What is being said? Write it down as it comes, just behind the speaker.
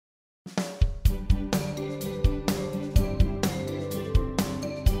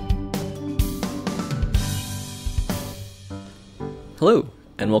Hello,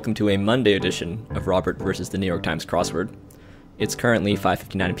 and welcome to a Monday edition of Robert versus the New York Times Crossword. It's currently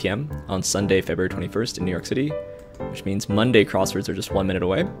 5:59 p.m. on Sunday, February 21st in New York City, which means Monday crosswords are just 1 minute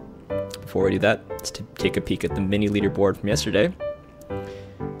away. Before we do that, let's take a peek at the mini leaderboard from yesterday.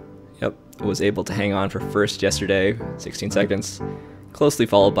 Yep, I was able to hang on for first yesterday, 16 seconds, closely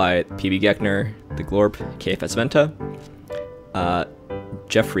followed by PB Geckner, the Glorp, KFS Venta.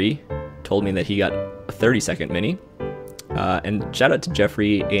 Jeffrey told me that he got a 30-second mini. And shout out to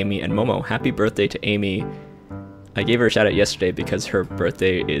Jeffrey, Amy, and Momo. Happy birthday to Amy. I gave her a shout out yesterday because her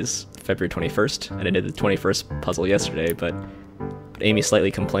birthday is February 21st, and I did the 21st puzzle yesterday, but Amy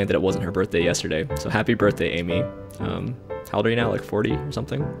slightly complained that it wasn't her birthday yesterday. So happy birthday, Amy. How old are you now, like 40 or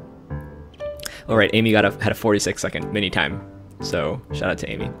something? Oh right, Amy had a 46-second mini time, so shout out to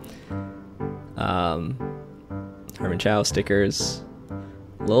Amy. Herman Chow, stickers.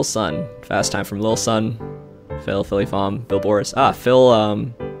 Lil Sun, fast time from Lil Sun. Phil, Philly Fom, Bill Boris.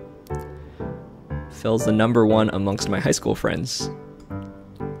 Phil's the number one amongst my high school friends,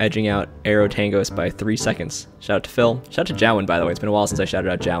 edging out Aero Tangos by 3 seconds. Shout out to Phil. Shout out to Jowan, by the way. It's been a while since I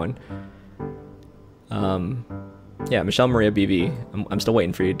shouted out Jowan. Yeah, Michelle Maria BV. I'm still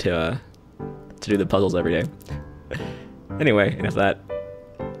waiting for you to do the puzzles every day. Anyway, enough of that.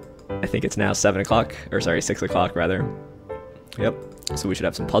 I think it's now 6 o'clock rather. Yep. So we should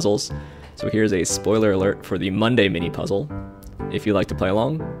have some puzzles. So here's a spoiler alert for the Monday mini puzzle. If you'd like to play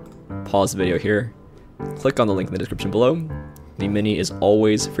along, pause the video here, click on the link in the description below. The mini is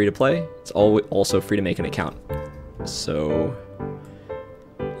always free to play. It's also free to make an account. So,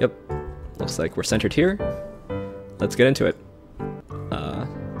 yep, looks like we're centered here. Let's get into it.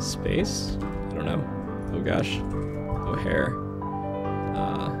 Space? I don't know. Oh gosh. O'Hare.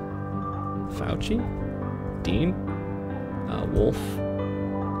 Fauci? Dean? Wolf?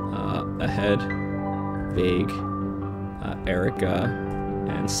 Ahead, Vague, Erica,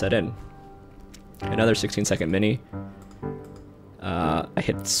 and Set In. Another 16-second mini. I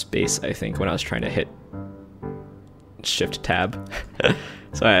hit space, I think, when I was trying to hit Shift Tab,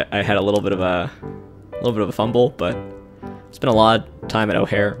 so I had a little bit of a fumble. But spent a lot of time at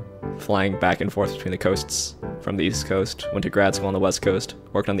O'Hare, flying back and forth between the coasts. From the East Coast, went to grad school on the West Coast,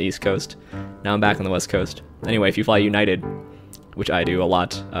 worked on the East Coast. Now I'm back on the West Coast. Anyway, if you fly United, which I do a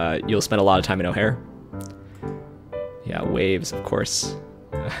lot, you'll spend a lot of time in O'Hare. Yeah, Waves, of course.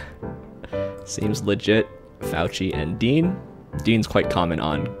 Seems legit. Fauci and Dean. Dean's quite common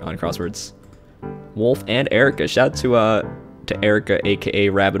on crosswords. Wolf and Erica. Shout out to Erica, aka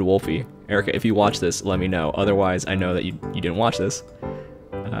Rabid Wolfie. Erica, if you watch this, let me know. Otherwise, I know that you didn't watch this.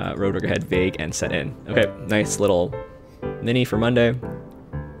 Roadworker Head, Vague, and Set In. Okay, nice little mini for Monday.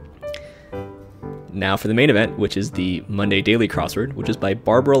 Now for the main event, which is the Monday Daily Crossword, which is by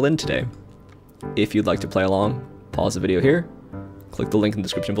Barbara Lin today. If you'd like to play along, pause the video here, click the link in the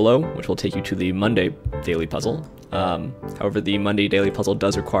description below, which will take you to the Monday Daily Puzzle. However, the Monday Daily Puzzle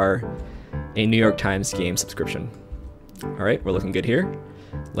does require a New York Times game subscription. Alright, we're looking good here.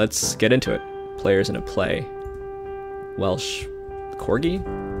 Let's get into it. Players in a play. Welsh Corgi,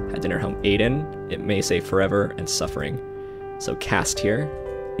 had dinner home Aiden, it may say forever, and suffering. So cast here,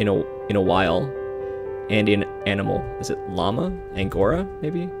 in a while. Andean animal, is it llama? Angora,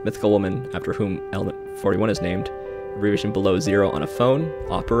 maybe? Mythical woman, after whom element 41 is named. Abbreviation below 0 on a phone.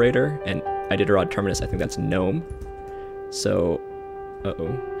 Operator, and Iditarod terminus, I think that's gnome. So,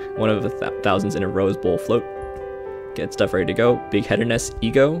 one of the thousands in a rose bowl float. Get stuff ready to go. Big headedness,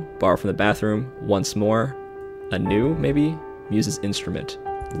 ego, borrow from the bathroom, once more. Anew, maybe? Muse's instrument.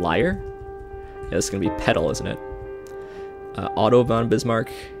 Liar? Yeah, this is gonna be pedal, isn't it? Otto von Bismarck,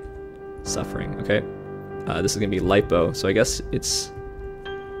 suffering, okay. This is going to be lipo, so I guess it's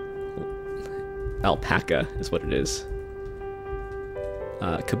alpaca is what it is.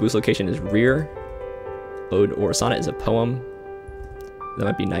 Caboose location is rear. Ode or sonnet is a poem. That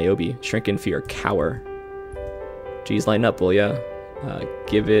might be Niobe. Shrink in fear, cower. Geez, line up, will ya?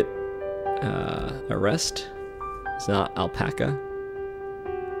 Give it a rest. It's not alpaca.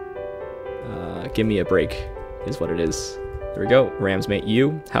 Give me a break is what it is. There we go. Rams mate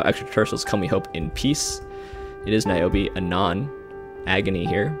you. How extraterrestrials come we hope in peace. It is Niobe. Anon. Agony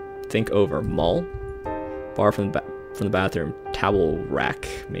here. Think over. Mull. Bar from the bathroom. Towel rack,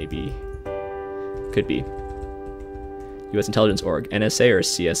 maybe. Could be. U.S. Intelligence Org. NSA or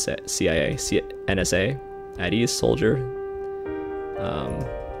CIA? NSA. At ease. Soldier.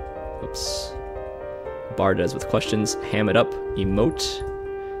 Oops. Bar does with questions. Ham it up. Emote.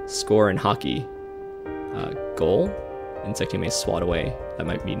 Score in hockey. Goal. Insect you may swat away. That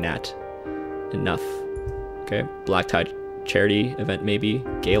might be Nat. Enough. Okay. Black tie charity event maybe.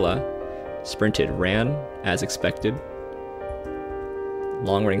 Gala. Sprinted. Ran. As expected.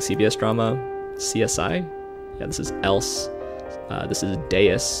 long-running CBS drama, CSI. Yeah, this is Else. This is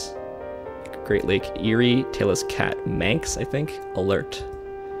Deus. Great Lake Erie, Tailless Cat, Manx, I think. Alert.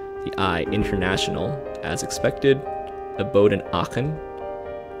 The I, International, As Expected. Abode in Aachen.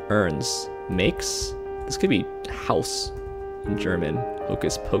 Earns, Makes. This could be Haus in German.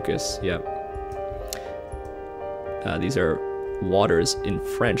 Hocus Pocus, yep. These are waters in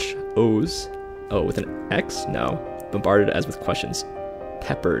French. Eaux. Oh, with an X? No. Bombarded as with questions.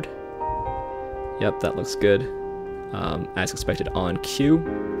 Peppered. Yep, that looks good. As expected on cue.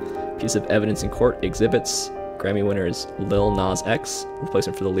 Piece of evidence in court, exhibits. Grammy winners Lil Nas X,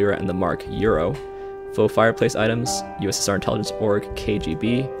 replacement for the lira and the mark euro. Faux fireplace items, USSR Intelligence Org,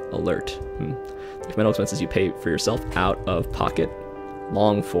 KGB, alert. Documental expenses you pay for yourself out of pocket.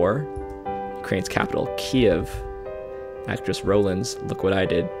 Long for. Ukraine's capital, Kiev. Actress Roland's Look What I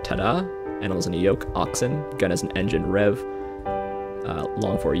Did, ta-da. Animals in a yoke, oxen. Gun as an engine, rev.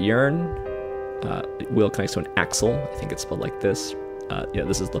 Long for yearn. Wheel connects to an axle. I think it's spelled like this. Yeah,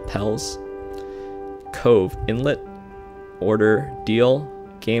 this is lapels. Cove, inlet. Order, deal.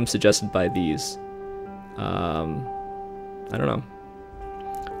 Game suggested by these. I don't know.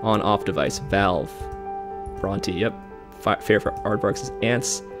 On-off device, valve. Bronte, yep. Fair for aardvarks is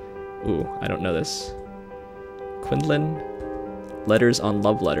ants. Ooh, I don't know this. Quindlin. Letters on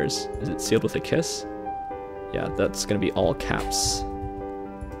love letters. Is it sealed with a kiss? Yeah, that's gonna be all caps.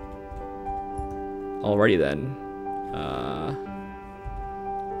 Alrighty then.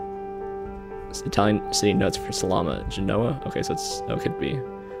 Italian city notes for Salama, Genoa. Okay, so it's, oh, it could be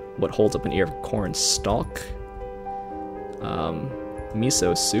what holds up an ear of corn stalk.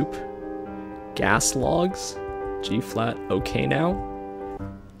 Miso soup. Gas logs. G flat. Okay now.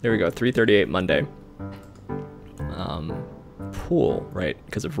 There we go. 3:38 Monday. Pool, right?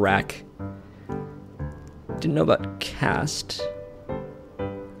 Because of rack. Didn't know about cast.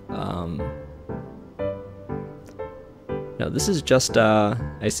 No, this is just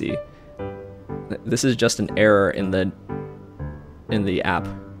I see. This is just an error in the app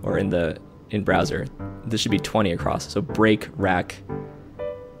or in browser. This should be 20 across. So break, rack,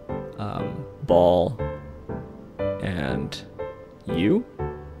 ball, and U.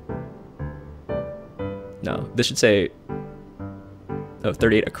 No, this should say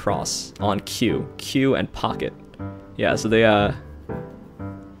 38 across on Q and pocket. Yeah, so they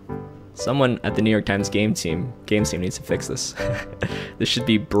someone at the New York Times game team needs to fix this. This should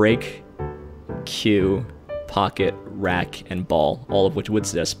be break, Q, pocket, rack, and ball, all of which would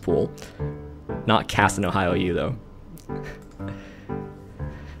suggest pool. Not cast in Ohio U though.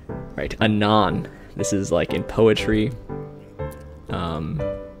 Right, anon. This is like in poetry.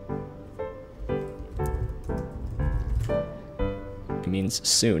 It means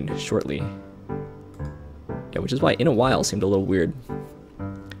soon, shortly. Yeah, which is why in a while seemed a little weird.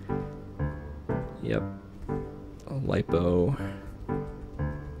 Yep. Lipo.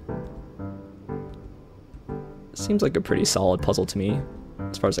 Seems like a pretty solid puzzle to me,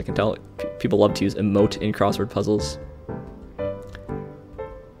 as far as I can tell. People love to use emote in crossword puzzles.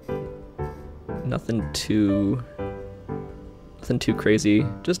 Nothing too crazy.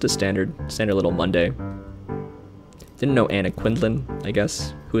 Just a standard little Monday. Didn't know Anna Quindlen, I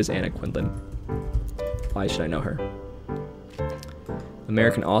guess. Who is Anna Quindlen? Why should I know her?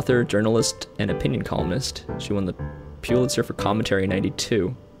 American author, journalist, and opinion columnist. She won the Pulitzer for commentary in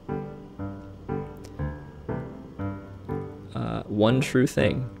 '92. One True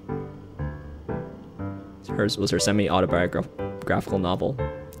Thing. Hers was her semi-autobiographical novel.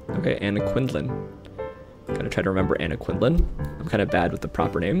 Okay, Anna Quindlen. Gotta try to remember Anna Quindlen. I'm kind of bad with the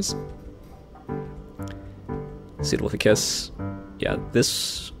proper names. Sealed with a Kiss. Yeah,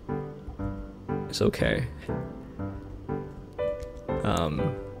 this is okay.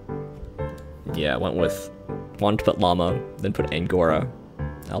 Yeah, wanted to put llama, then put angora.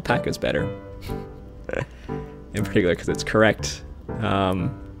 Alpaca's better. In particular because it's correct.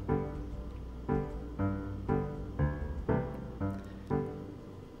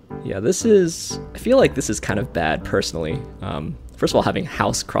 Yeah, I feel like this is kind of bad personally. First of all, having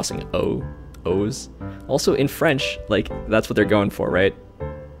house crossing O's. Also in French, like, that's what they're going for, right?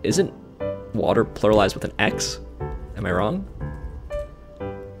 Isn't water pluralized with an X? Am I wrong?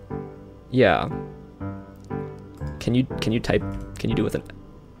 Yeah. Can you do it with an...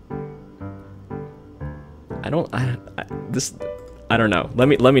 I don't know.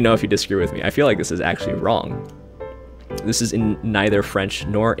 Let me know if you disagree with me. I feel like this is actually wrong. This is in neither French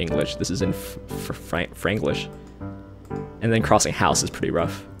nor English. This is in Franglish. And then crossing house is pretty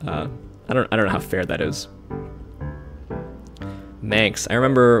rough. I don't know how fair that is. Manx. I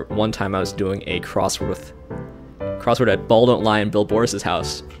remember one time I was doing a crossword crossword at Ball Don't Lie in Bill Boris's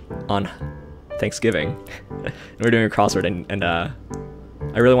house on Thanksgiving. And we're doing a crossword, and I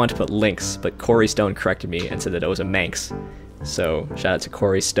really wanted to put links, but Corey Stone corrected me and said that it was a Manx. So shout out to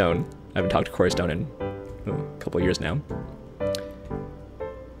Corey Stone. I haven't talked to Corey Stone in a couple of years now.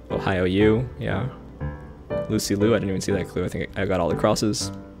 Ohio U, yeah. Lucy Lou, I didn't even see that clue. I think I got all the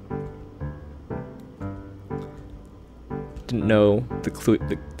crosses. Didn't know the clue,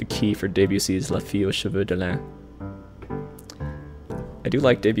 the key for Debussy's La Fille aux Cheveux de Lin. I do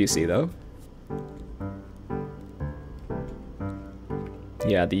like Debussy though.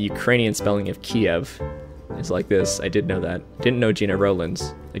 Yeah, the Ukrainian spelling of Kiev is like this. I did know that. Didn't know Gina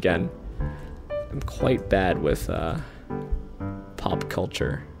Rowlands. Again, I'm quite bad with pop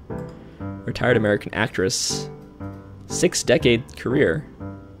culture. Retired American actress. 6-decade career.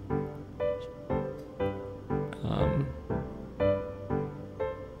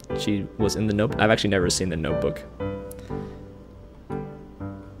 She was in The Notebook. I've actually never seen The Notebook.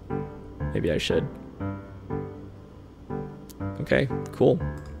 Maybe I should. Okay, cool.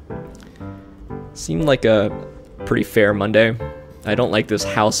 Seemed like a pretty fair Monday. I don't like this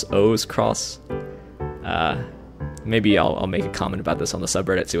HAUS oaux cross. Maybe I'll make a comment about this on the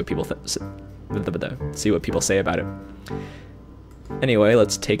subreddit, see what people say about it. Anyway,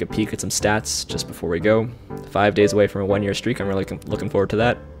 let's take a peek at some stats just before we go. 5 days away from a 1-year streak. I'm really looking forward to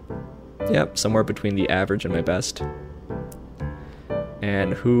that. Yep, somewhere between the average and my best.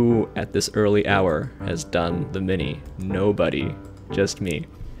 And who at this early hour has done the mini? Nobody, just me.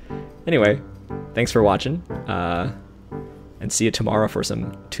 Anyway, thanks for watching, and see you tomorrow for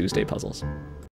some Tuesday puzzles.